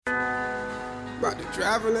About to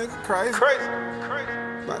drive a nigga crazy.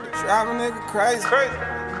 About to drive a nigga crazy.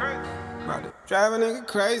 About to drive a nigga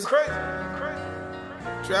crazy.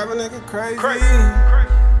 Drive a nigga crazy.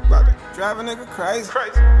 About to drive a nigga crazy.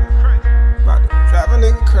 About to drive a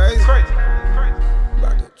nigga crazy.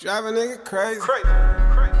 About to drive a nigga crazy.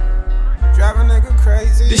 Drive a nigga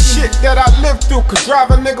crazy. The shit that I lived through could drive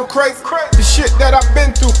a nigga crazy. The shit that I've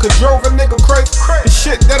been through could drove a nigga crazy. The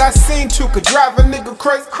shit that I seen too could drive a nigga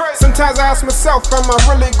crazy. Sometimes I ask myself, am I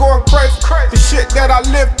really going crazy? The shit that I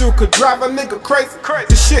lived through could drive a nigga crazy.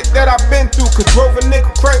 The shit that I've been through could drove a nigga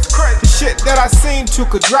crazy. The shit that I seen too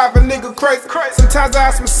could drive a nigga crazy. Sometimes I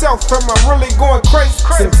ask myself, am I really going crazy?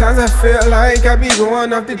 Sometimes I feel like I be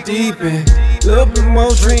going off the deep end. Little bit more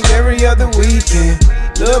drink every other weekend.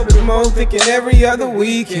 Little bit more thinking every other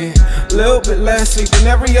weekend. Little bit less sleeping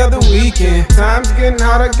every other weekend. Time's getting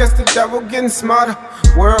hotter, guess the devil getting smarter.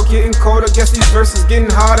 World getting colder, guess these verses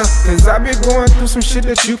getting harder. Cause I be going through some shit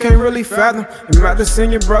that you can't really fathom. And rather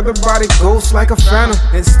send your brother body ghost like a phantom.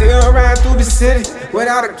 And still ride through the city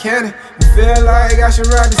without a cannon. I feel like I should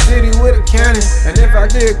ride the city with a cannon. And if I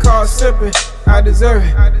get caught slipping, I deserve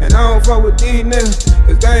it. And I don't fuck with these niggas,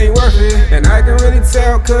 cause they ain't worth it. And I can really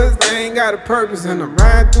tell cause they ain't got a purpose. And I'm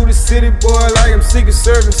riding through the city, boy, like I'm Secret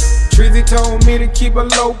Service. Trezzy told me to keep a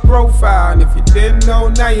low profile. And if you didn't know,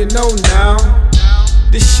 now you know now.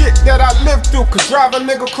 The shit that I lived through could drive a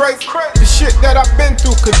nigga crazy. The shit that I've been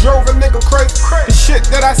through could drove a nigga crazy. The shit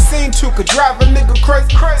that I seen too could drive a nigga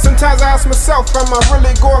crazy. Sometimes I ask myself, am I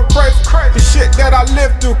really going crazy? The shit that I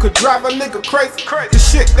lived through could drive a nigga crazy. The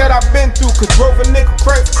shit that I've been through could drove a nigga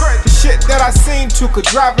crazy. The shit that I seen too could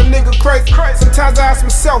drive a nigga crazy. Sometimes I ask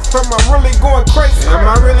myself, am I really going crazy? Am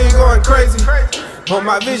I really going crazy? Or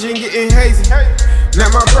my vision getting hazy?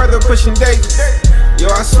 Now my brother pushing daisies.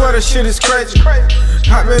 Yo, I swear this shit is crazy.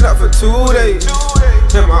 I've been up for 2 days,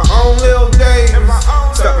 in my own little days,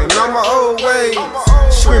 stuck in all my old ways,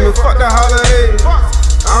 screaming fuck the holidays.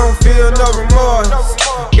 I don't feel no remorse,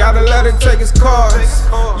 gotta let it take its course.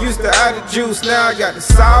 Used to add the juice, now I got the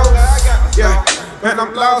sauce. Yeah, and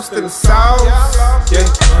I'm lost in the sauce. Yeah,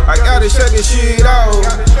 I gotta shut this shit off.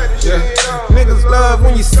 Yeah, niggas love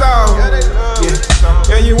when you soft.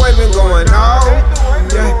 Yeah, and you ain't been going off.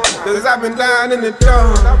 Yeah, cause I've been down in the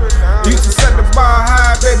dump. Used to set the bar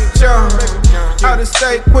high, baby, jump. Out of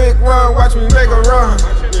state, quick run, watch me make a run.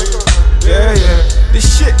 Yeah, yeah. The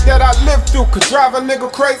shit that I lived through could drive a nigga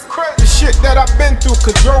crazy. The shit that I've been through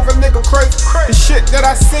could drove a nigga crazy. The shit that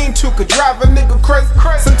I seen too could drive a nigga crazy.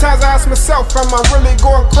 Sometimes I ask myself, am I really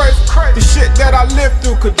going crazy? The shit that I lived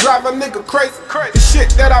through could drive a nigga crazy. The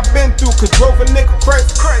shit that I've been through could drove a nigga crazy.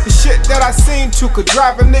 The shit that I seen too could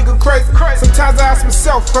drive a nigga crazy. Sometimes I ask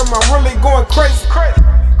myself, am I really going crazy?